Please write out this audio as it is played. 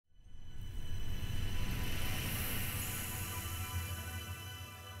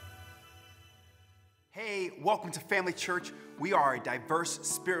Hey, welcome to Family Church. We are a diverse,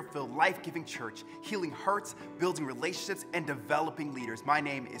 spirit-filled, life-giving church, healing hearts, building relationships, and developing leaders. My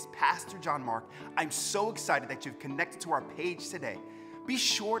name is Pastor John Mark. I'm so excited that you've connected to our page today. Be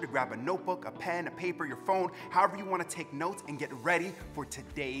sure to grab a notebook, a pen, a paper, your phone, however you want to take notes, and get ready for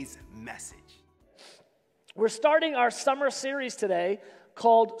today's message. We're starting our summer series today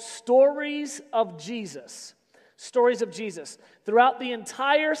called Stories of Jesus. Stories of Jesus. Throughout the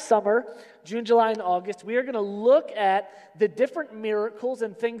entire summer, June, July, and August, we are going to look at the different miracles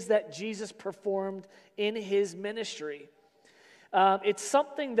and things that Jesus performed in his ministry. It's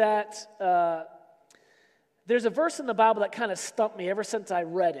something that, there's a verse in the Bible that kind of stumped me ever since I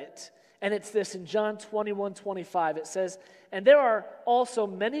read it. And it's this in John 21:25. It says, "And there are also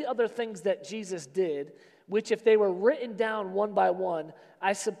many other things that Jesus did, which if they were written down one by one,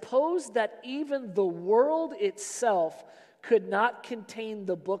 I suppose that even the world itself could not contain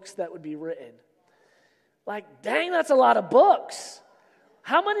the books that would be written." Like, dang, that's a lot of books.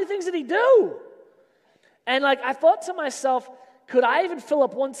 How many things did he do? And I thought to myself, could I even fill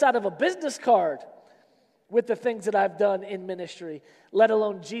up one side of a business card with the things that I've done in ministry, let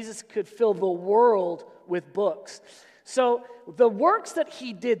alone Jesus could fill the world with books. So the works that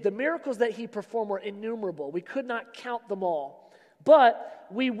he did, the miracles that he performed were innumerable. We could not count them all. But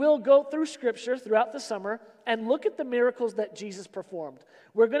we will go through Scripture throughout the summer and look at the miracles that Jesus performed.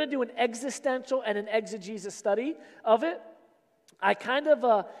 We're going to do an existential and an exegesis study of it. I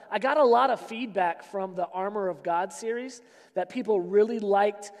got a lot of feedback from the Armor of God series that people really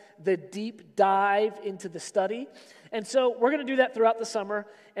liked the deep dive into the study. And so we're going to do that throughout the summer,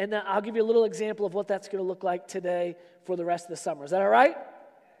 and I'll give you a little example of what that's going to look like today for the rest of the summer. Is that all right?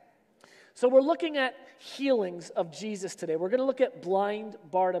 So we're looking at healings of Jesus today. We're going to look at blind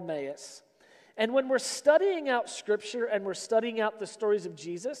Bartimaeus. And when we're studying out Scripture and we're studying out the stories of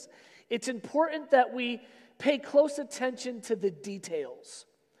Jesus, it's important that we pay close attention to the details,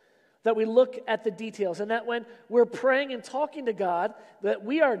 that we look at the details, and that when we're praying and talking to God, that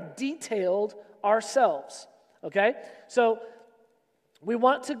we are detailed ourselves, okay? So we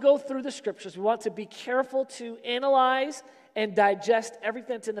want to go through the Scriptures. We want to be careful to analyze and digest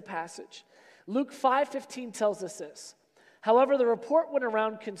everything that's in the passage. Luke 5:15 tells us this. "However, the report went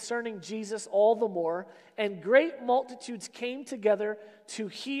around concerning Jesus all the more, and great multitudes came together to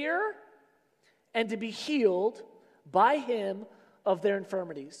hear and to be healed by him of their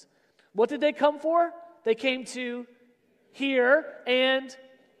infirmities." What did they come for? They came to hear and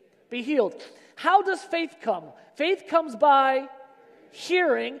be healed. How does faith come? Faith comes by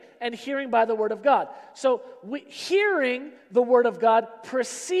hearing, and hearing by the Word of God. So hearing the Word of God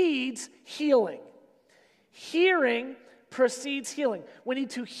precedes healing. Hearing precedes healing. We need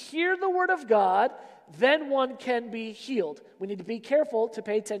to hear the Word of God, then one can be healed. We need to be careful to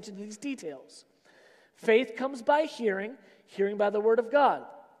pay attention to these details. Faith comes by hearing, hearing by the Word of God.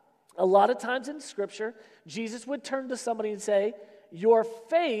 A lot of times in Scripture, Jesus would turn to somebody and say, "Your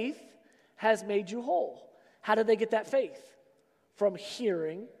faith has made you whole." How did they get that faith? From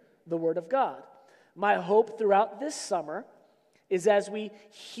hearing the Word of God. My hope throughout this summer is as we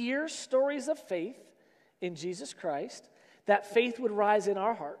hear stories of faith in Jesus Christ, that faith would rise in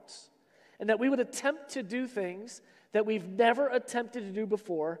our hearts, and that we would attempt to do things that we've never attempted to do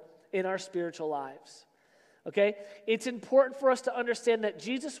before in our spiritual lives. Okay? It's important for us to understand that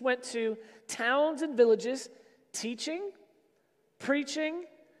Jesus went to towns and villages teaching, preaching,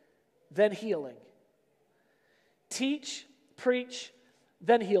 then healing. Teach, preach,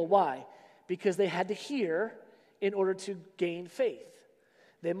 then heal. Why? Because they had to hear in order to gain faith.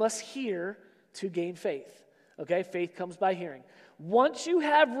 They must hear to gain faith. Okay? Faith comes by hearing. Once you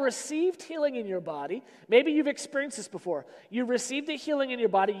have received healing in your body, maybe you've experienced this before. You received a healing in your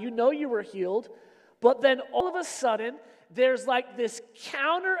body, you know you were healed, but then all of a sudden, there's like this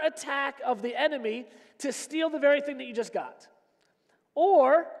counterattack of the enemy to steal the very thing that you just got.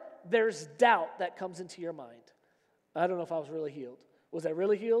 Or there's doubt that comes into your mind. I don't know if I was really healed. Was I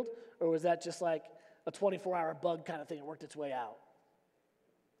really healed? Or was that just like a 24-hour bug kind of thing that worked its way out?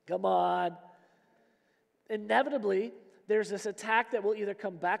 Come on. Inevitably, there's this attack that will either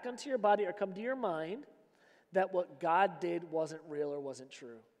come back onto your body or come to your mind that what God did wasn't real or wasn't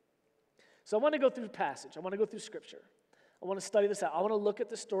true. So I want to go through the passage. I want to go through Scripture. I want to study this out. I want to look at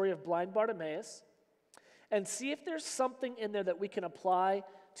the story of blind Bartimaeus and see if there's something in there that we can apply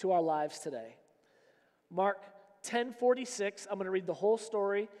to our lives today. Mark 10:46, I'm going to read the whole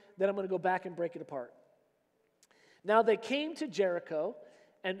story, then I'm going to go back and break it apart. "Now they came to Jericho,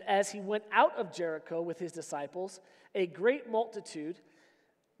 and as he went out of Jericho with his disciples, a great multitude,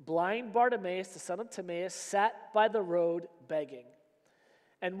 blind Bartimaeus, the son of Timaeus, sat by the road begging.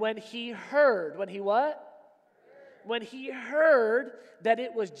 And when he heard, when he what? When he heard that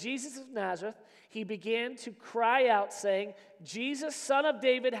it was Jesus of Nazareth, he began to cry out, saying, Jesus, Son of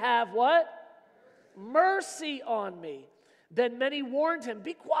David, have what? Mercy on me. Then many warned him,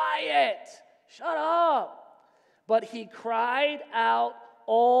 be quiet, shut up. But he cried out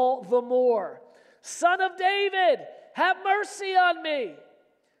all the more, Son of David, have mercy on me.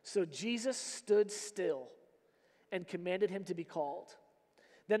 So Jesus stood still and commanded him to be called.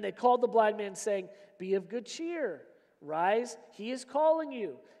 Then they called the blind man, saying, be of good cheer. Rise, he is calling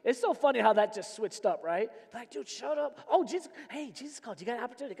you. It's so funny how that just switched up, right? Like, dude, shut up. Oh, Jesus, hey, Jesus called you. You got an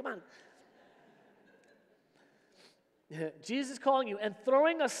opportunity. Come on. Jesus is calling you. And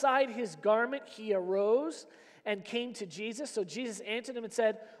throwing aside his garment, he arose and came to Jesus. So Jesus answered him and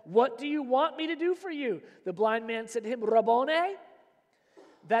said, what do you want me to do for you? The blind man said to him, Rabboni,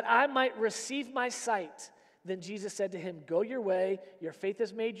 that I might receive my sight. Then Jesus said to him, go your way, your faith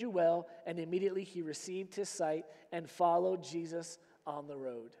has made you well. And immediately he received his sight and followed Jesus on the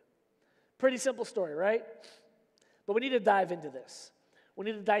road. Pretty simple story, right? But we need to dive into this. We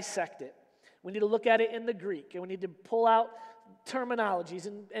need to dissect it. We need to look at it in the Greek, and we need to pull out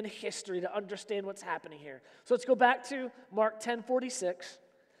terminologies and history to understand what's happening here. So let's go back to Mark 10:46.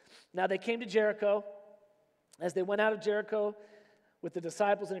 Now they came to Jericho. As they went out of Jericho with the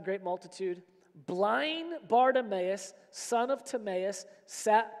disciples and a great multitude, blind Bartimaeus, son of Timaeus,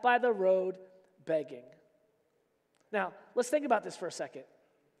 sat by the road begging. Now, let's think about this for a second.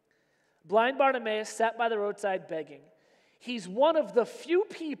 Blind Bartimaeus sat by the roadside begging. He's one of the few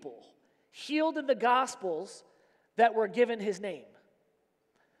people healed in the Gospels that were given his name.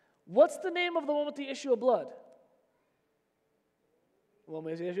 What's the name of the one with the issue of blood? The one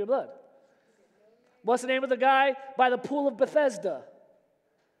with the issue of blood. What's the name of the guy by the pool of Bethesda?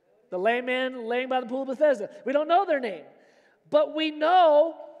 The lame man laying by the pool of Bethesda. We don't know their name. But we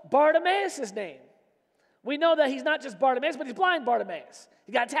know Bartimaeus' name. We know that he's not just Bartimaeus, but he's blind Bartimaeus.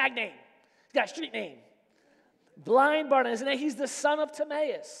 He's got a tag name. He's got a street name. Blind Bartimaeus. And he's the son of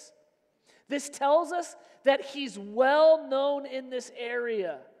Timaeus. This tells us that he's well known in this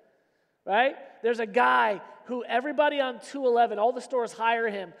area. Right? There's a guy who everybody on 211, all the stores hire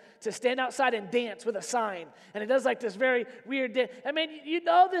him to stand outside and dance with a sign. And he does like this very weird dance. I mean, you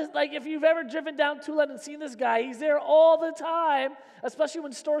know this, like if you've ever driven down 211 and seen this guy, he's there all the time, especially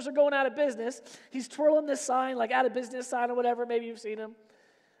when stores are going out of business. He's twirling this sign, like out of business sign or whatever. Maybe you've seen him.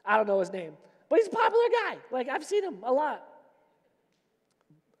 I don't know his name. But he's a popular guy. Like I've seen him a lot.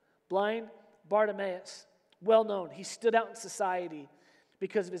 Blind Bartimaeus, well known. He stood out in society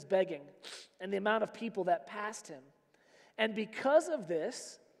because of his begging and the amount of people that passed him. And because of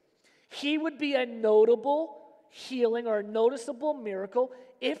this, he would be a notable healing or a noticeable miracle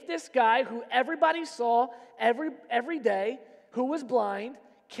if this guy who everybody saw every day, who was blind,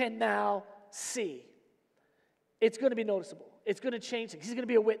 can now see. It's going to be noticeable. It's going to change things. He's going to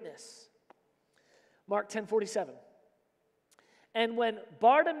be a witness. Mark 10:47. And when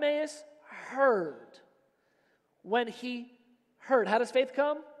Bartimaeus heard, how does faith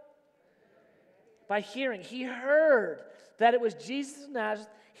come? By hearing. He heard that it was Jesus of Nazareth.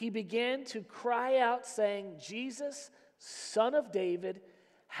 He began to cry out, saying, Jesus, Son of David,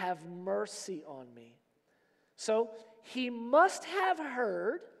 have mercy on me. So he must have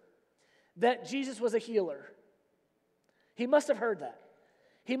heard that Jesus was a healer. He must have heard that.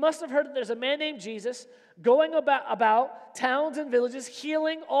 He must have heard that there's a man named Jesus going about towns and villages,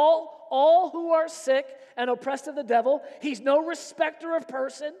 healing all who are sick and oppressed of the devil. He's no respecter of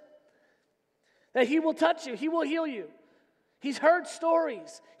person. That he will touch you. He will heal you. He's heard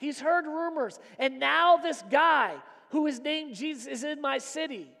stories. He's heard rumors. And now this guy who is named Jesus is in my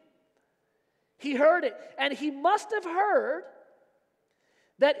city. He heard it. And he must have heard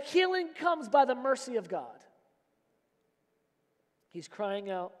that healing comes by the mercy of God. He's crying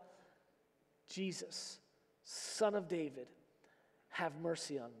out, Jesus, Son of David, have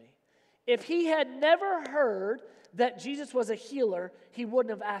mercy on me. If he had never heard that Jesus was a healer, he wouldn't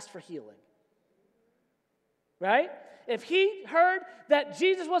have asked for healing. Right? If he heard that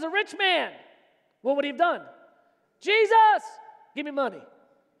Jesus was a rich man, what would he have done? Jesus, give me money.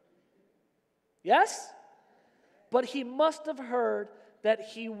 Yes? But he must have heard that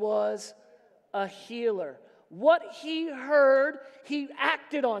he was a healer. What he heard, he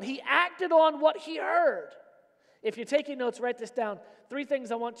acted on. He acted on what he heard. If you're taking notes, write this down. 3 things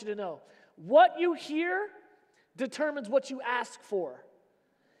I want you to know. What you hear determines what you ask for.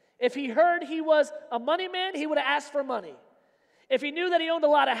 If he heard he was a money man, he would have asked for money. If he knew that he owned a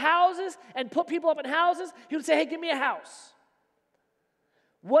lot of houses and put people up in houses, he would say, hey, give me a house.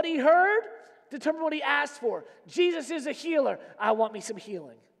 What he heard determines what he asks for. Jesus is a healer. I want me some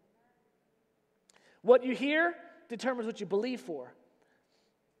healing. What you hear determines what you believe for.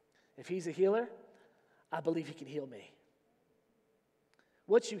 If he's a healer, I believe he can heal me.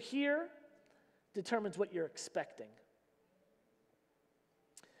 What you hear determines what you're expecting.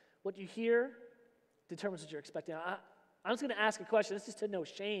 What you hear determines what you're expecting. I'm just going to ask a question. This is to no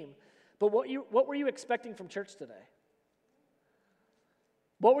shame. But what were you expecting from church today?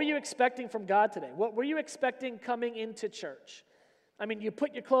 What were you expecting from God today? What were you expecting coming into church? I mean, you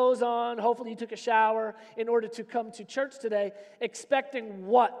put your clothes on. Hopefully you took a shower in order to come to church today. Expecting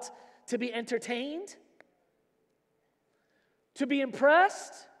what? To be entertained? To be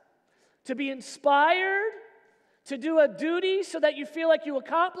impressed? To be inspired? To do a duty so that you feel like you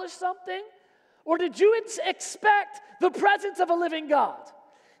accomplished something? Or did you expect the presence of a living God?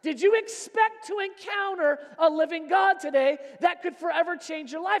 Did you expect to encounter a living God today that could forever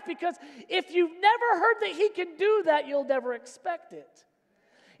change your life? Because if you've never heard that he can do that, you'll never expect it.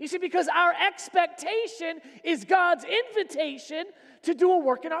 You see, because our expectation is God's invitation to do a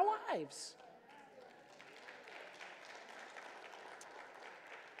work in our lives.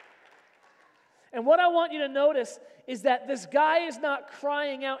 And what I want you to notice is that this guy is not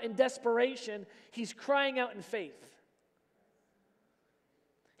crying out in desperation, he's crying out in faith.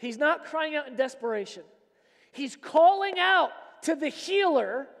 He's not crying out in desperation. He's calling out to the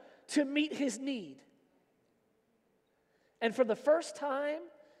healer to meet his need. And for the first time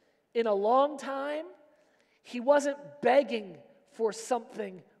in a long time, he wasn't begging for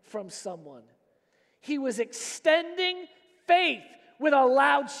something from someone. He was extending faith with a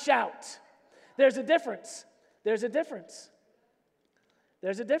loud shout. There's a difference. There's a difference.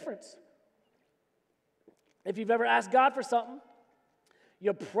 There's a difference. If you've ever asked God for something,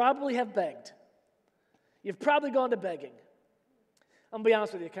 you probably have begged. You've probably gone to begging. I'm going to be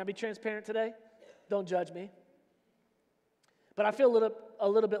honest with you. Can I be transparent today? Don't judge me. But I feel a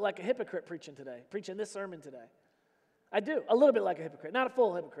little bit like a hypocrite preaching this sermon today. I do. A little bit like a hypocrite. Not a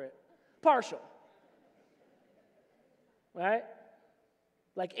full hypocrite. Partial. Right?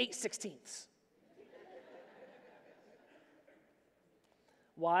 Like 8/16.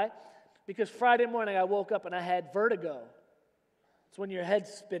 Why? Because Friday morning I woke up and I had vertigo. It's when your head's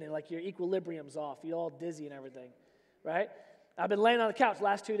spinning, like your equilibrium's off. You're all dizzy and everything, right? I've been laying on the couch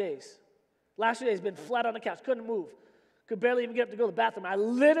last 2 days. Last 2 days, been flat on the couch. Couldn't move. Could barely even get up to go to the bathroom. I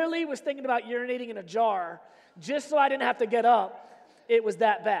literally was thinking about urinating in a jar just so I didn't have to get up. It was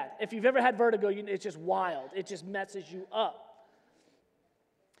that bad. If you've ever had vertigo, it's just wild. It just messes you up.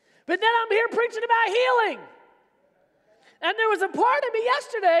 But then I'm here preaching about healing. And there was a part of me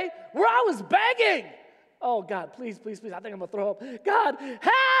yesterday where I was begging. Oh, God, please, please, please. I think I'm going to throw up. God,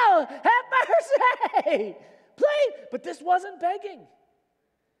 help! Have mercy! Please. But this wasn't begging.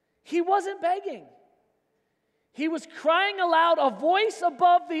 He wasn't begging. He was crying aloud, a voice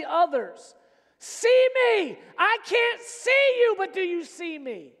above the others. See me! I can't see you, but do you see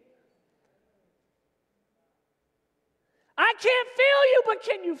me? I can't feel you, but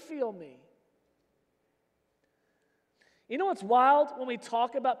can you feel me? You know what's wild when we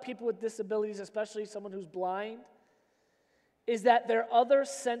talk about people with disabilities, especially someone who's blind, is that their other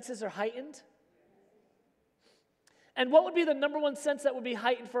senses are heightened. And what would be the number one sense that would be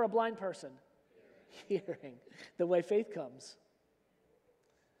heightened for a blind person? Hearing. The way faith comes.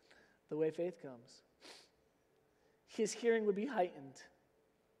 The way faith comes. His hearing would be heightened.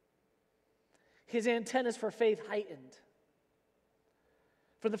 His antennas for faith heightened.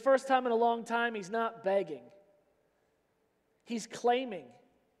 For the first time in a long time, he's not begging. He's claiming.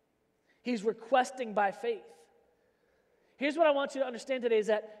 He's requesting by faith. Here's what I want you to understand today is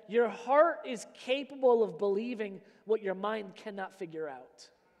that your heart is capable of believing what your mind cannot figure out.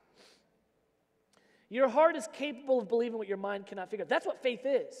 Your heart is capable of believing what your mind cannot figure out. That's what faith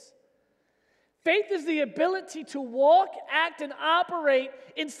is. Faith is the ability to walk, act, and operate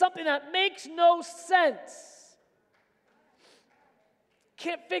in something that makes no sense.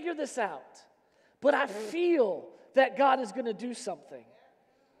 Can't figure this out. But I feel that God is going to do something.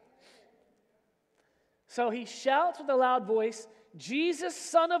 So he shouts with a loud voice, Jesus,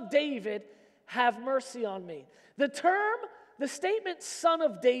 Son of David, have mercy on me. The statement Son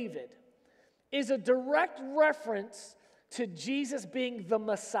of David is a direct reference to Jesus being the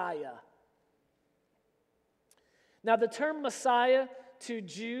Messiah. Now, the term Messiah to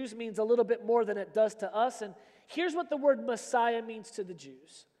Jews means a little bit more than it does to us, and here's what the word Messiah means to the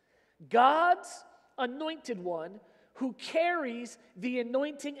Jews. God's anointed one who carries the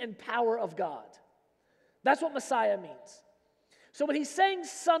anointing and power of God. That's what Messiah means. So when he's saying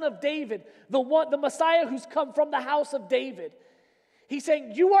Son of David, the Messiah who's come from the house of David, he's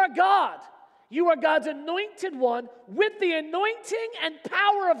saying, you are God. You are God's anointed one with the anointing and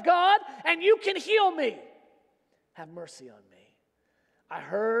power of God, and you can heal me. Have mercy on me. I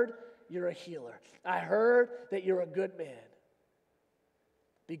heard you're a healer. I heard that you're a good man.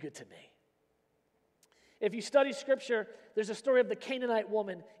 Be good to me. If you study Scripture, there's a story of the Canaanite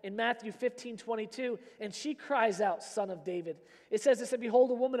woman in Matthew 15:22, and she cries out, Son of David. It says,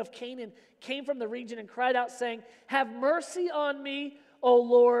 Behold, a woman of Canaan came from the region and cried out, saying, Have mercy on me, O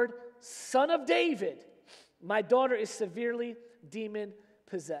Lord, Son of David. My daughter is severely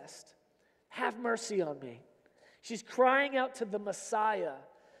demon-possessed. Have mercy on me. She's crying out to the Messiah,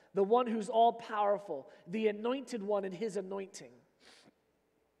 the one who's all-powerful, the anointed one in his anointing.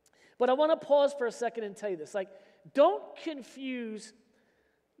 But I want to pause for a second and tell you this. Don't confuse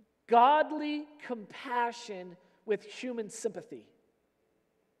godly compassion with human sympathy.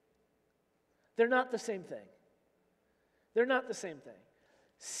 They're not the same thing. They're not the same thing.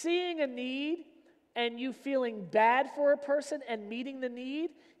 Seeing a need and you feeling bad for a person and meeting the need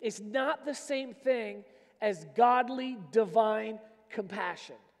is not the same thing as godly, divine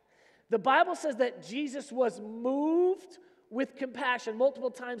compassion. The Bible says that Jesus was moved with compassion multiple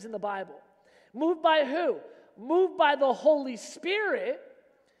times in the Bible. Moved by who? Moved by the Holy Spirit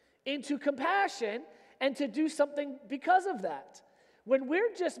into compassion and to do something because of that. When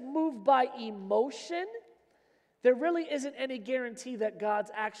we're just moved by emotion, there really isn't any guarantee that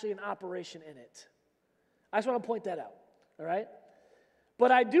God's actually in operation in it. I just want to point that out, all right?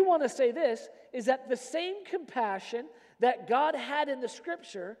 But I do want to say this, is that the same compassion that God had in the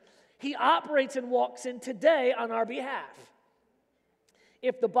Scripture, he operates and walks in today on our behalf.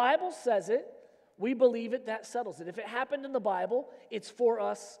 If the Bible says it, we believe it, that settles it. If it happened in the Bible, it's for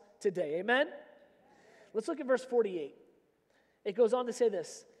us today. Amen? Let's look at verse 48. It goes on to say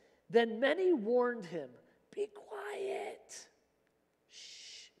this. Then many warned him, be quiet.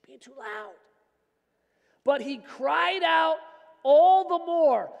 Shh, being too loud. But he cried out all the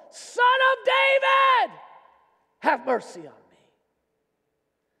more, Son of David, have mercy on me.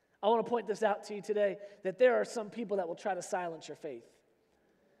 I want to point this out to you today, that there are some people that will try to silence your faith.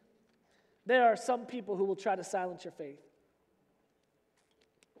 There are some people who will try to silence your faith.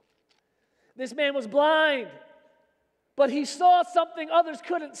 This man was blind, but he saw something others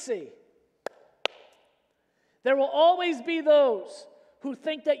couldn't see. There will always be those who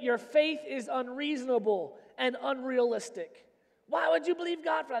think that your faith is unreasonable and unrealistic. Why would you believe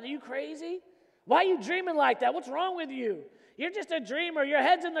God for that? Are you crazy? Why are you dreaming like that? What's wrong with you? You're just a dreamer. Your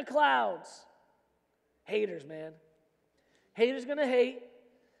head's in the clouds. Haters, man. Haters going to hate,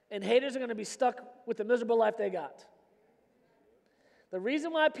 and haters are going to be stuck with the miserable life they got. The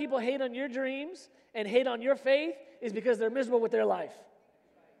reason why people hate on your dreams and hate on your faith is because they're miserable with their life.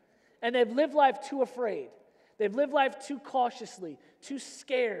 And they've lived life too afraid. They've lived life too cautiously, too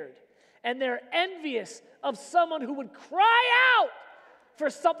scared. And they're envious of someone who would cry out for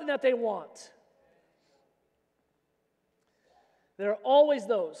something that they want. There are always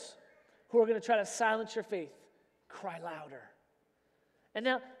those who are going to try to silence your faith. Cry louder. And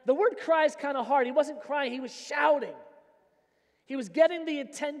now, the word cry is kind of hard. He wasn't crying, he was shouting. He was getting the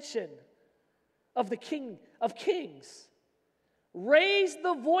attention of the King of Kings. Raise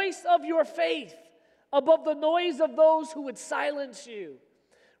the voice of your faith above the noise of those who would silence you.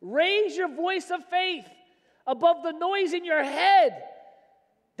 Raise your voice of faith above the noise in your head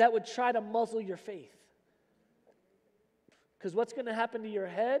that would try to muzzle your faith. Because what's going to happen to your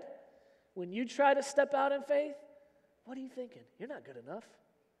head when you try to step out in faith? What are you thinking? You're not good enough.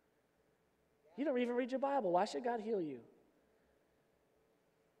 You don't even read your Bible. Why should God heal you?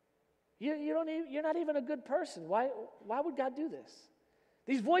 You're not even a good person. Why would God do this?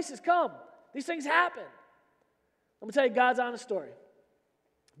 These voices come. These things happen. I'm going to tell you God's honest story.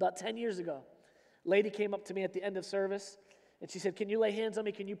 About 10 years ago, a lady came up to me at the end of service, and she said, can you lay hands on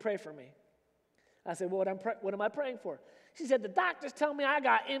me? Can you pray for me? I said, well, what am I praying for? She said, the doctors tell me I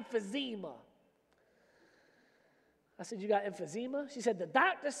got emphysema. I said, you got emphysema? She said, the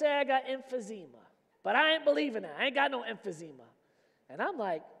doctor said I got emphysema, but I ain't believing that. I ain't got no emphysema. And I'm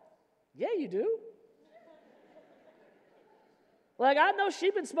like, yeah, you do. I know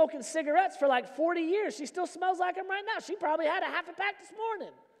she's been smoking cigarettes for 40 years. She still smells like them right now. She probably had a half a pack this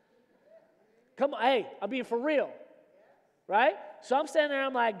morning. Come on, hey, I'm being for real, right? So I'm standing there,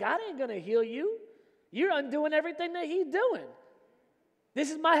 I'm like, God ain't going to heal you. You're undoing everything that he's doing. This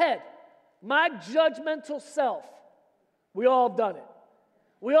is my head, my judgmental self. We all done it.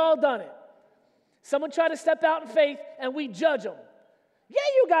 We all done it. Someone tried to step out in faith, and we judge them. Yeah,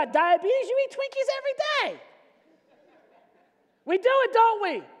 you got diabetes. You eat Twinkies every day. We do it, don't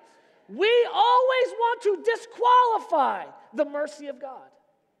we? We always want to disqualify the mercy of God.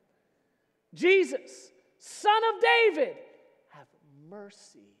 Jesus, Son of David, have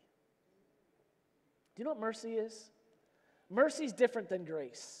mercy. Do you know what mercy is? Mercy is different than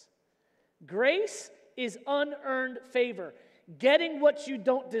grace. Grace is unearned favor, getting what you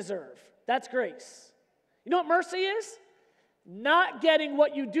don't deserve. That's grace. You know what mercy is? Not getting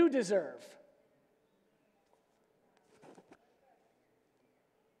what you do deserve.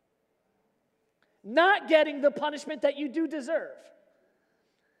 Not getting the punishment that you do deserve.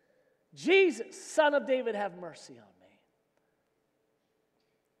 Jesus, Son of David, have mercy on me.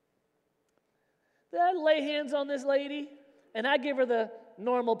 Then I lay hands on this lady, and I give her the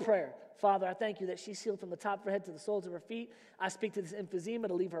normal prayer. Father, I thank you that she's healed from the top of her head to the soles of her feet. I speak to this emphysema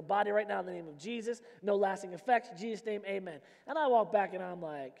to leave her body right now in the name of Jesus. No lasting effects. In Jesus' name, amen. And I walk back, and I'm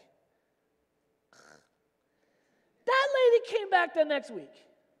like, that lady came back the next week.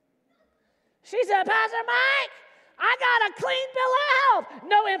 She said, Pastor Mike, I got a clean bill of health.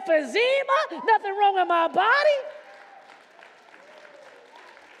 No emphysema, nothing wrong with my body.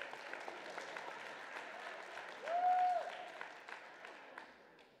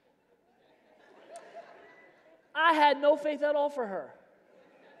 I had no faith at all for her.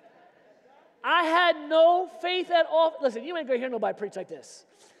 I had no faith at all. Listen, you ain't going to hear nobody preach like this.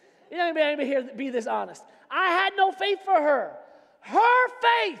 You ain't going to hear be this honest. I had no faith for her. Her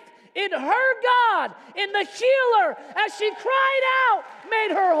faith in her God, in the healer, as she cried out,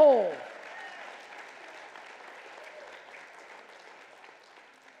 made her whole.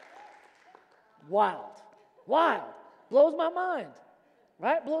 Wild. Wild. Blows my mind.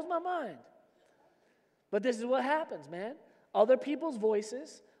 Right? Blows my mind. But this is what happens, man. Other people's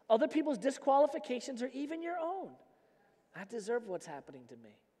voices, other people's disqualifications, or even your own. I deserve what's happening to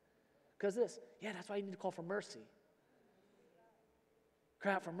me. Because this, that's why you need to call for mercy.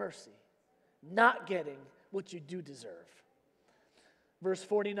 Cry out for mercy. Not getting what you do deserve. Verse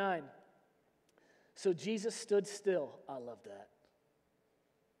 49. So Jesus stood still. I love that.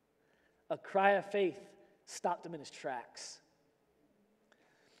 A cry of faith stopped him in his tracks.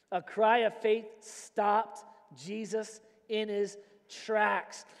 A cry of faith stopped Jesus in his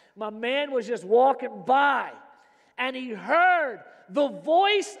tracks. My man was just walking by, and he heard the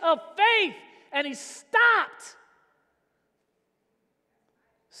voice of faith, and he stopped.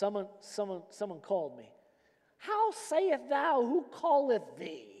 Someone called me. How sayest thou, who calleth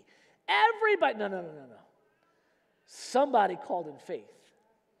thee? Everybody, no. Somebody called in faith.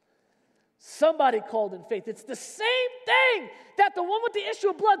 Somebody called in faith. It's the same thing that the one with the issue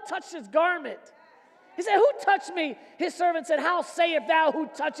of blood touched his garment. He said, who touched me? His servant said, how sayest thou who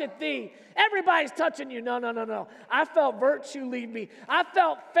toucheth thee? Everybody's touching you. No. I felt virtue leave me. I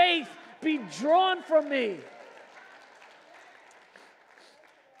felt faith be drawn from me.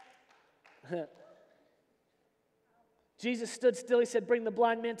 Jesus stood still. He said, bring the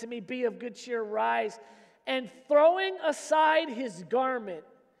blind man to me. Be of good cheer, rise. And throwing aside his garment,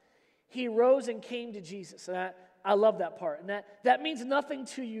 he rose and came to Jesus. And I love that part. And that means nothing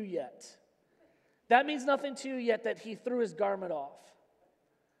to you yet. That means nothing to you yet that he threw his garment off.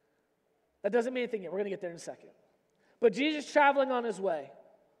 That doesn't mean anything yet. We're going to get there in a second. But Jesus traveling on his way.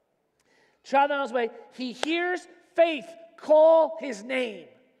 He hears faith call his name.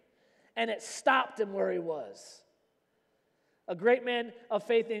 And it stopped him where he was. A great man of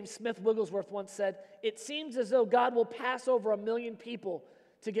faith named Smith Wigglesworth once said, it seems as though God will pass over 1 million people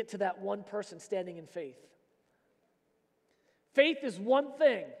to get to that one person standing in faith. Faith is one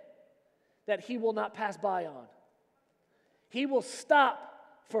thing that he will not pass by on. He will stop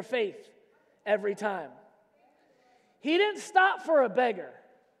for faith every time. He didn't stop for a beggar.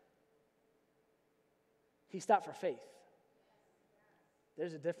 He stopped for faith.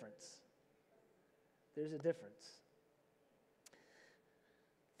 There's a difference. There's a difference.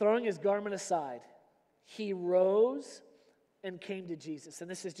 Throwing his garment aside, he rose and came to Jesus.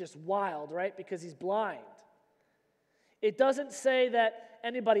 And this is just wild, right? Because he's blind. It doesn't say that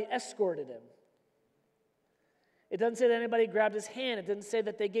anybody escorted him. It doesn't say that anybody grabbed his hand. It doesn't say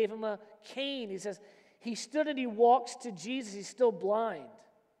that they gave him a cane. He says he stood and he walks to Jesus. He's still blind.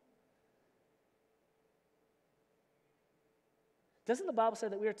 Doesn't the Bible say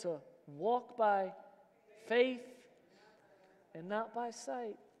that we are to walk by faith and not by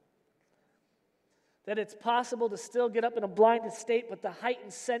sight? That it's possible to still get up in a blinded state, but the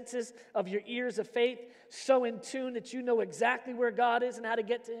heightened senses of your ears of faith so in tune that you know exactly where God is and how to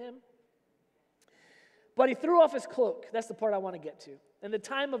get to him. But he threw off his cloak. That's the part I want to get to. In the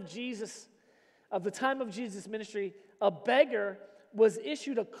time of Jesus' ministry, a beggar was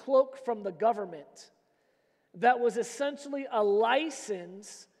issued a cloak from the government that was essentially a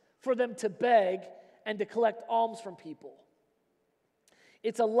license for them to beg and to collect alms from people.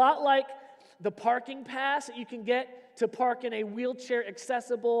 It's a lot like the parking pass that you can get to park in a wheelchair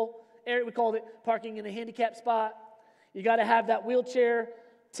accessible area. We called it parking in a handicap spot. You got to have that wheelchair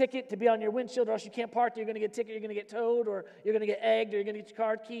ticket to be on your windshield, or else you can't park there. You're going to get a ticket, you're going to get towed, or you're going to get egged, or you're going to get your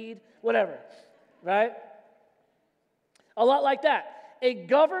car keyed, whatever, right? A lot like that. A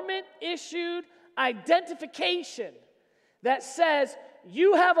government-issued identification that says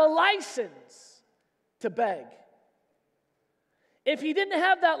you have a license to beg. If he didn't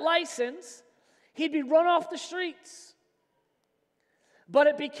have that license, he'd be run off the streets. But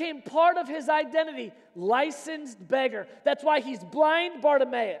it became part of his identity, licensed beggar. That's why he's blind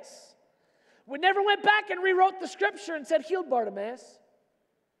Bartimaeus. We never went back and rewrote the scripture and said, healed Bartimaeus.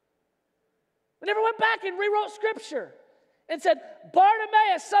 We never went back and rewrote scripture and said,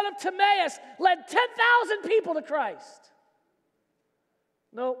 Bartimaeus, son of Timaeus, led 10,000 people to Christ.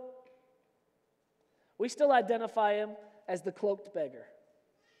 Nope. We still identify him as the cloaked beggar.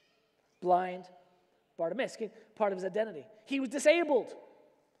 Blind Bartimaeus, part of his identity. He was disabled.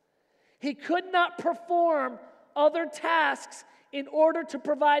 He could not perform other tasks in order to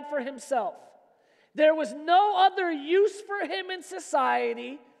provide for himself. There was no other use for him in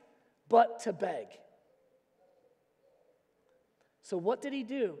society but to beg. So what did he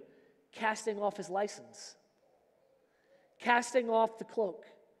do? Casting off his license. Casting off the cloak.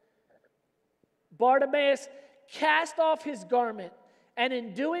 Bartimaeus cast off his garment, and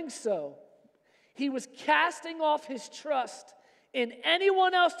in doing so, he was casting off his trust in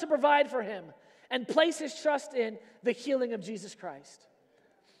anyone else to provide for him and place his trust in the healing of Jesus Christ.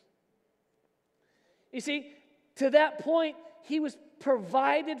 You see, to that point, he was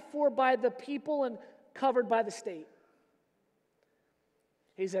provided for by the people and covered by the state.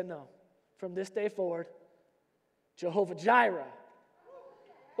 He said, no, from this day forward, Jehovah Jireh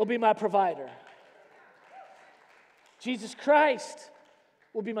will be my provider. Jesus Christ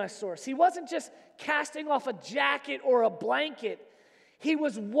will be my source. He wasn't just casting off a jacket or a blanket. He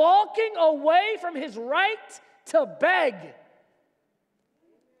was walking away from his right to beg.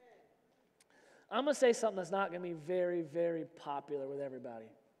 I'm going to say something that's not going to be very, very popular with everybody.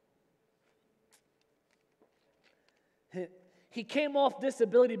 He came off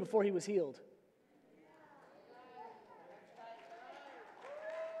disability before he was healed.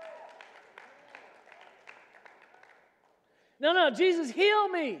 No, Jesus, heal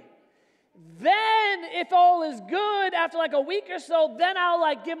me. Then, if all is good, after like a week or so, then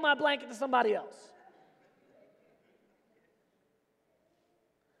I'll give my blanket to somebody else.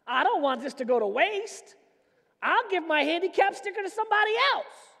 I don't want this to go to waste. I'll give my handicap sticker to somebody else.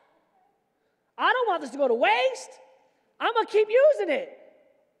 I don't want this to go to waste. I'm going to keep using it.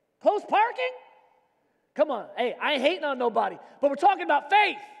 Close parking? Come on. Hey, I ain't hating on nobody, but we're talking about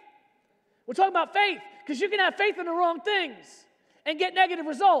faith. We're talking about faith, because you can have faith in the wrong things and get negative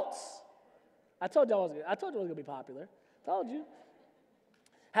results. I told you it was going to be popular. Told you.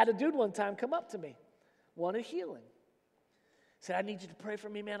 Had a dude one time come up to me, wanted healing. Said, I need you to pray for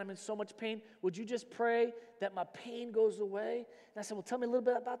me, man. I'm in so much pain. Would you just pray that my pain goes away? And I said, well, tell me a little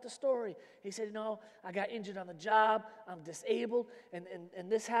bit about the story. He said, I got injured on the job. I'm disabled, and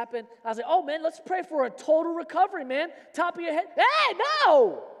this happened. I was like, oh, man, let's pray for a total recovery, man. Top of your head. Hey,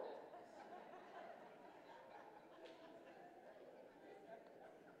 no!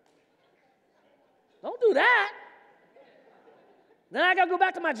 Don't do that. Then I got to go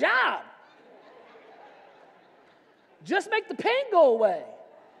back to my job. Just make the pain go away.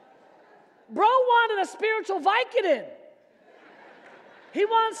 Bro wanted a spiritual Vicodin. He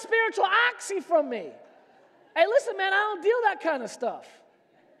wants spiritual oxy from me. Hey, listen, man, I don't deal that kind of stuff.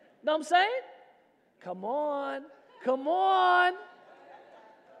 Know what I'm saying? Come on. Come on.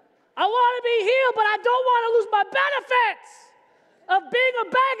 I want to be healed, but I don't want to lose my benefits of being a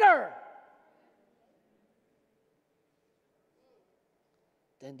beggar.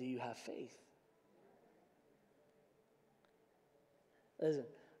 Then do you have faith? Listen,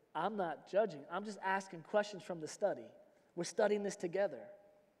 I'm not judging. I'm just asking questions from the study. We're studying this together.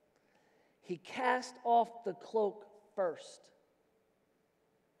 He cast off the cloak first.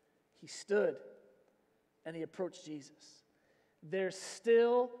 He stood and he approached Jesus. There's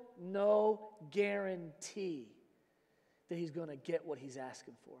still no guarantee that he's going to get what he's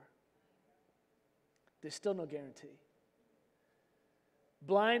asking for. There's still no guarantee.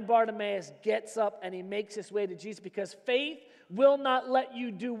 Blind Bartimaeus gets up and he makes his way to Jesus because faith will not let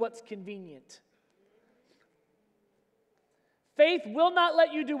you do what's convenient. Faith will not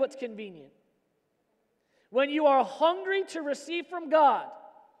let you do what's convenient. When you are hungry to receive from God,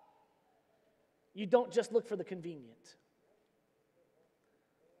 you don't just look for the convenient.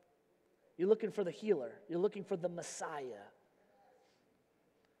 You're looking for the healer. You're looking for the Messiah.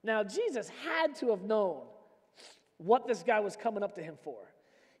 Now, Jesus had to have known what this guy was coming up to him for.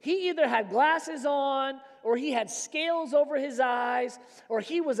 He either had glasses on, or he had scales over his eyes, or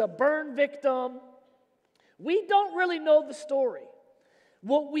he was a burn victim. We don't really know the story.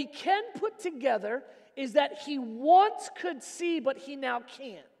 What we can put together is that he once could see, but he now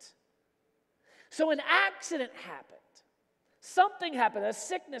can't. So an accident happened. Something happened. A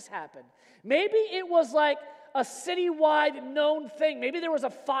sickness happened. Maybe it was like a citywide known thing. Maybe there was a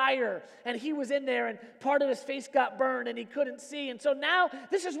fire and he was in there and part of his face got burned and he couldn't see. And so now,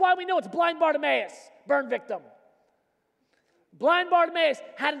 this is why we know it's blind Bartimaeus, burn victim. Blind Bartimaeus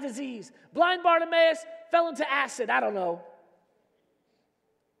had a disease. Blind Bartimaeus fell into acid. I don't know.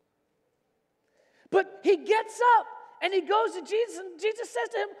 But he gets up and he goes to Jesus, and Jesus says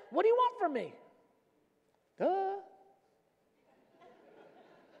to him, "What do you want from me?" Duh.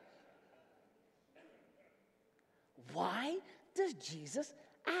 Why does Jesus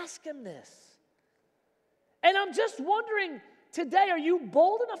ask him this? And I'm just wondering today, are you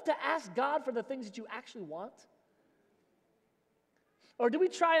bold enough to ask God for the things that you actually want? Or do we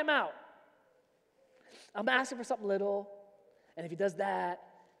try him out? I'm asking for something little, and if he does that,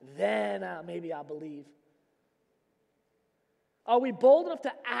 then maybe I'll believe. Are we bold enough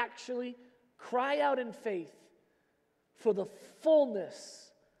to actually cry out in faith for the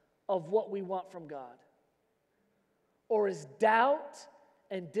fullness of what we want from God? Or is doubt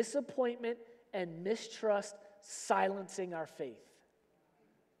and disappointment and mistrust silencing our faith?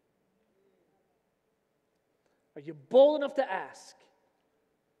 Are you bold enough to ask?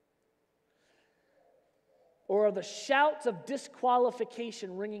 Or are the shouts of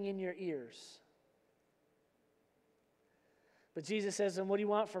disqualification ringing in your ears? But Jesus says, "And what do you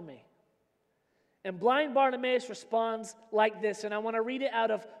want from me?" And blind Bartimaeus responds like this, and I want to read it out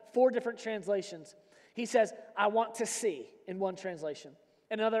of 4 different translations. He says, "I want to see," in one translation.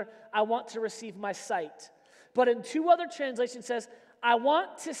 Another, "I want to receive my sight." But in 2 other translations says, "I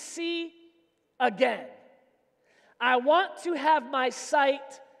want to see again. I want to have my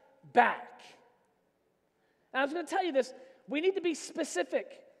sight back." And I was going to tell you this, we need to be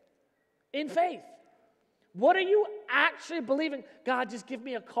specific in faith. What are you actually believing? God, just give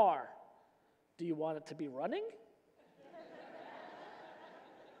me a car. Do you want it to be running?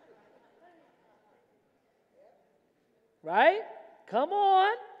 Right? Come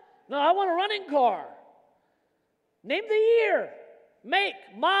on. No, I want a running car. Name the year, make,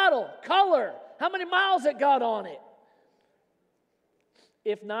 model, color, how many miles it got on it.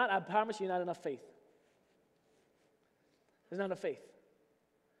 If not, I promise you, not enough faith. There's not enough faith.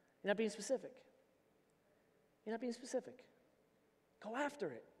 You're not being specific. You're not being specific. Go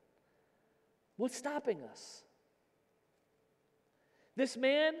after it. What's stopping us? This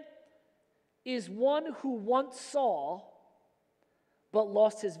man is one who once saw but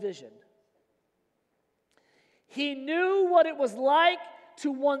lost his vision. He knew what it was like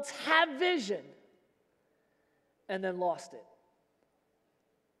to once have vision and then lost it.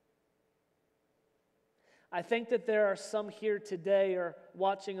 I think that there are some here today or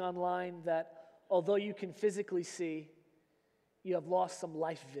watching online that although you can physically see, you have lost some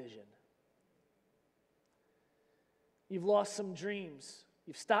life vision. You've lost some dreams.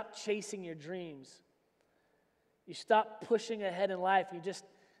 You've stopped chasing your dreams. You stopped pushing ahead in life. You're just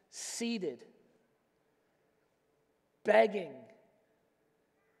seated, begging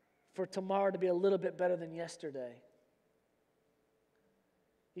for tomorrow to be a little bit better than yesterday.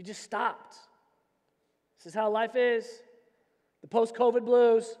 You just stopped. This is how life is. The post-COVID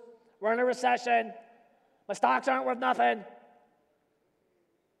blues. We're in a recession. My stocks aren't worth nothing.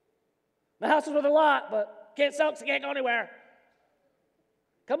 My house is worth a lot, but can't sell because I can't go anywhere.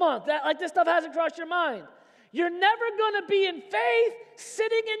 Come on, this stuff hasn't crossed your mind. You're never going to be in faith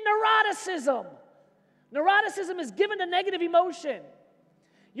sitting in neuroticism. Neuroticism is given to negative emotion.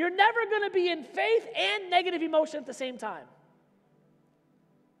 You're never going to be in faith and negative emotion at the same time.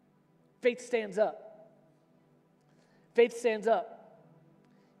 Faith stands up. Faith stands up.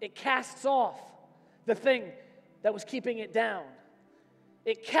 It casts off the thing that was keeping it down.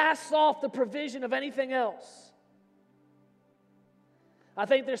 It casts off the provision of anything else. I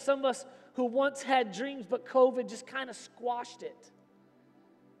think there's some of us who once had dreams, but COVID just kind of squashed it.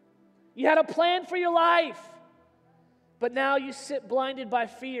 You had a plan for your life, but now you sit blinded by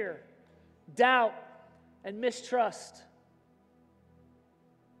fear, doubt, and mistrust.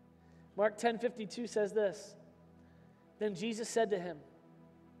 Mark 10:52 says this. Then Jesus said to him,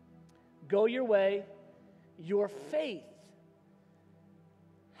 "Go your way, your faith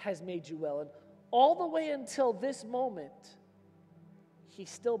has made you well." And all the way until this moment, he's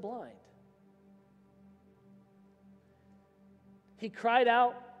still blind. He cried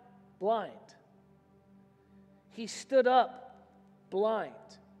out blind. He stood up blind.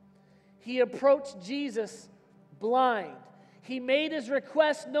 He approached Jesus blind. He made his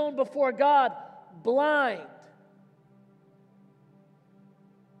request known before God blind.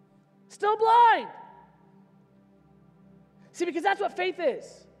 Still blind. See, because that's what faith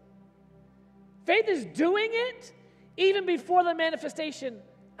is. Faith is doing it even before the manifestation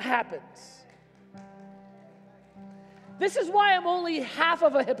happens. This is why I'm only half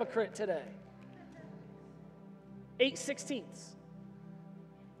of a hypocrite today. 8/16.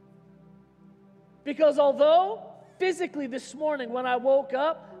 Because although physically this morning when I woke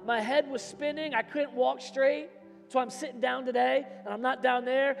up, my head was spinning, I couldn't walk straight, so I'm sitting down today, and I'm not down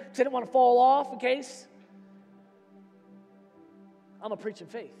there because I didn't want to fall off in case. I'm a preaching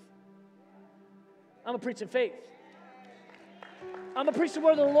faith. I'm a preaching faith. I'm a preaching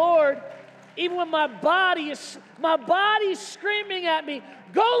word of the Lord, even when my body is screaming at me,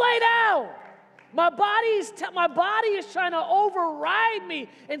 go lay down. My body is trying to override me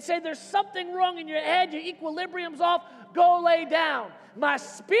and say there's something wrong in your head, your equilibrium's off, go lay down. My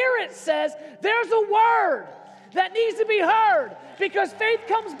spirit says there's a word that needs to be heard because faith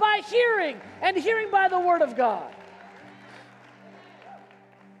comes by hearing and hearing by the word of God.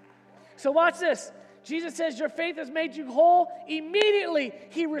 So watch this. Jesus says, your faith has made you whole. Immediately,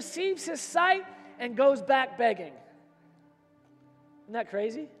 he receives his sight and goes back begging. Isn't that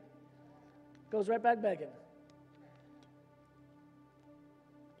crazy? Goes right back begging.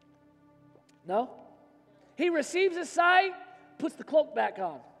 No? He receives his sight, puts the cloak back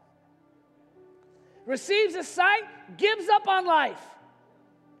on. Receives his sight, gives up on life.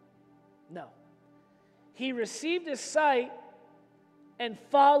 No. He received his sight and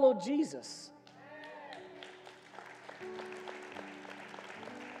followed Jesus.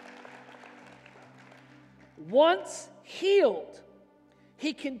 Once healed,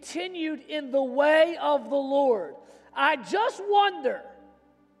 he continued in the way of the Lord. I just wonder,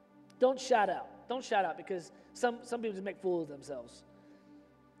 don't shout out. Don't shout out because some people just make fools of themselves.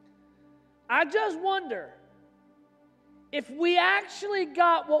 I just wonder if we actually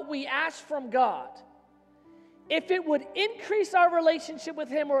got what we asked from God, if it would increase our relationship with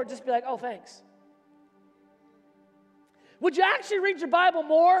him or just be like, oh, thanks. Would you actually read your Bible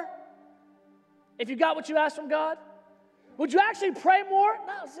more if you got what you asked from God? Would you actually pray more?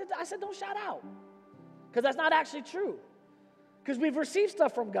 No, I said don't shout out because that's not actually true because we've received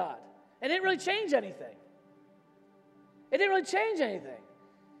stuff from God and it didn't really change anything. It didn't really change anything.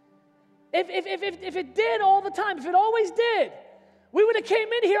 If it did all the time, if it always did, we would have came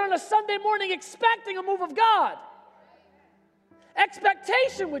in here on a Sunday morning expecting a move of God.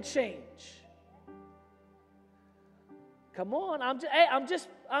 Expectation would change. Come on, I'm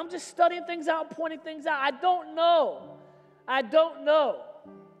just studying things out, pointing things out. I don't know.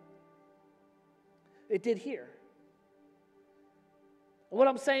 It did here. What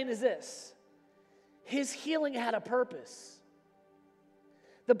I'm saying is this. His healing had a purpose.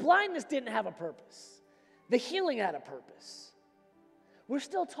 The blindness didn't have a purpose. The healing had a purpose. We're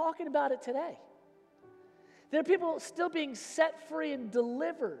still talking about it today. There are people still being set free and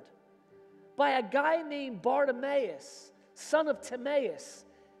delivered by a guy named Bartimaeus, son of Timaeus,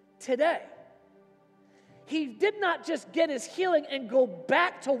 today. He did not just get his healing and go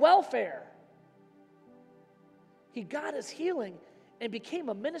back to welfare. He got his healing and became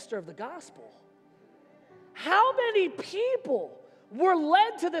a minister of the gospel. How many people were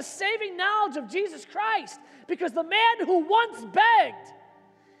led to the saving knowledge of Jesus Christ because the man who once begged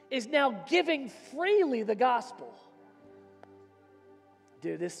is now giving freely the gospel?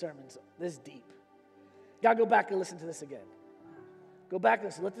 Dude, this is deep. Got to go back and listen to this again. Go back and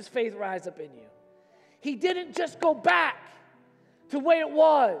listen. Let this faith rise up in you. He didn't just go back to the way it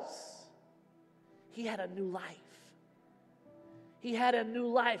was. He had a new life. He had a new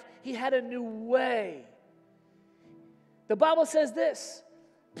life. He had a new way. The Bible says this,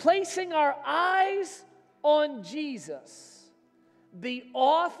 placing our eyes on Jesus, the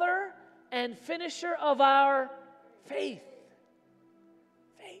author and finisher of our faith.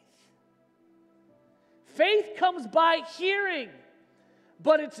 Faith. Faith comes by hearing,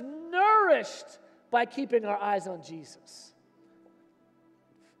 but it's nourished by keeping our eyes on Jesus.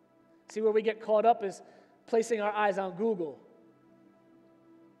 See, where we get caught up is placing our eyes on Google.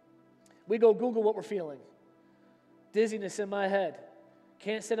 We go Google what we're feeling. Dizziness in my head.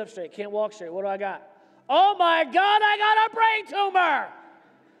 Can't sit up straight. Can't walk straight. What do I got? Oh my God, I got a brain tumor.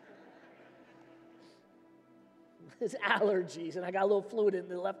 It's allergies, and I got a little fluid in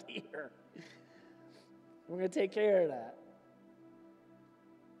the left ear. We're going to take care of that.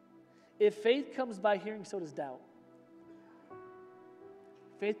 If faith comes by hearing, so does doubt.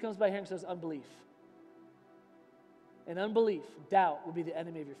 Faith comes by hearing, says unbelief. And unbelief, doubt, will be the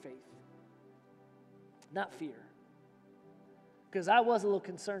enemy of your faith, not fear. Because I was a little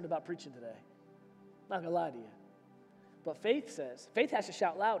concerned about preaching today. Not going to lie to you. But faith says, faith has to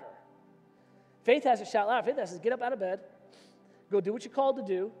shout louder. Faith has to shout louder. Faith has to get up out of bed, go do what you're called to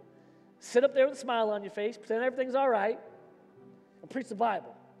do, sit up there with a smile on your face, pretend everything's all right, and preach the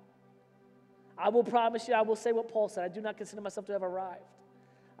Bible. I will promise you, I will say what Paul said. I do not consider myself to have arrived.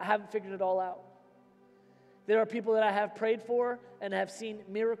 I haven't figured it all out. There are people that I have prayed for and have seen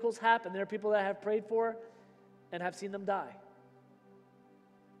miracles happen. There are people that I have prayed for and have seen them die.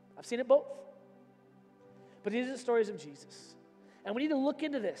 I've seen it both. But these are the stories of Jesus. And we need to look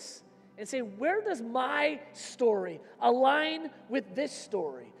into this and say, where does my story align with this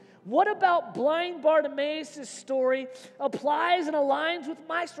story? What about blind Bartimaeus' story applies and aligns with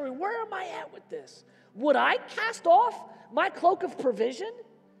my story? Where am I at with this? Would I cast off my cloak of provision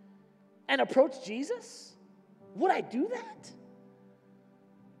and approach Jesus? Would I do that?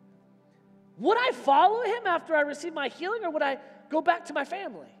 Would I follow him after I receive my healing, or would I go back to my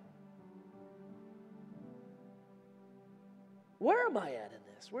family? Where am I at in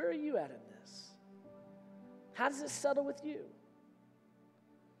this? Where are you at in this? How does it settle with you?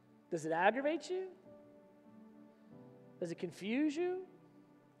 Does it aggravate you? Does it confuse you?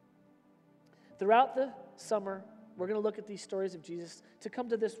 Throughout the summer, we're going to look at these stories of Jesus to come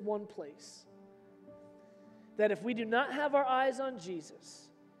to this one place. That if we do not have our eyes on Jesus,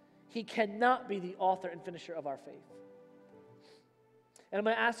 he cannot be the author and finisher of our faith. And I'm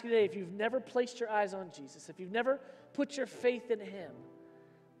going to ask you today, if you've never placed your eyes on Jesus, if you've never put your faith in him,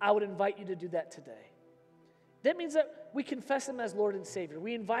 I would invite you to do that today. That means that we confess him as Lord and Savior.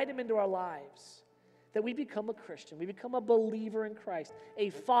 We invite him into our lives, that we become a Christian. We become a believer in Christ, a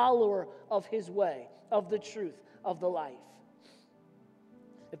follower of his way, of the truth, of the life.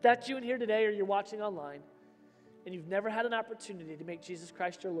 If that's you in here today, or you're watching online, and you've never had an opportunity to make Jesus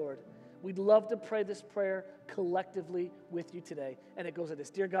Christ your Lord, we'd love to pray this prayer collectively with you today. And it goes like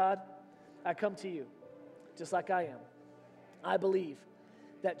this. Dear God, I come to you just like I am. I believe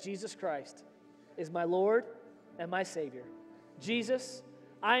that Jesus Christ is my Lord and my Savior. Jesus,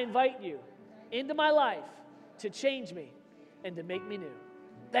 I invite you into my life to change me and to make me new.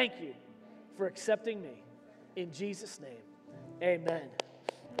 Thank you for accepting me. In Jesus' name, amen.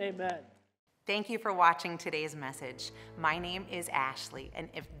 Amen. Thank you for watching today's message. My name is Ashley, and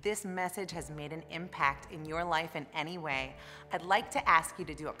if this message has made an impact in your life in any way, I'd like to ask you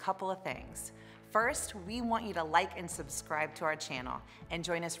to do a couple of things. First, we want you to like and subscribe to our channel and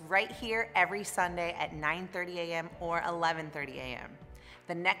join us right here every Sunday at 9:30 a.m. or 11:30 a.m.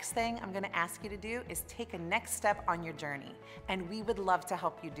 The next thing I'm going to ask you to do is take a next step on your journey, and we would love to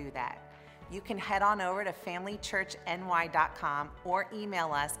help you do that. You can head on over to familychurchny.com or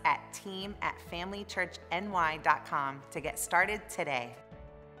email us at team@familychurchny.com to get started today.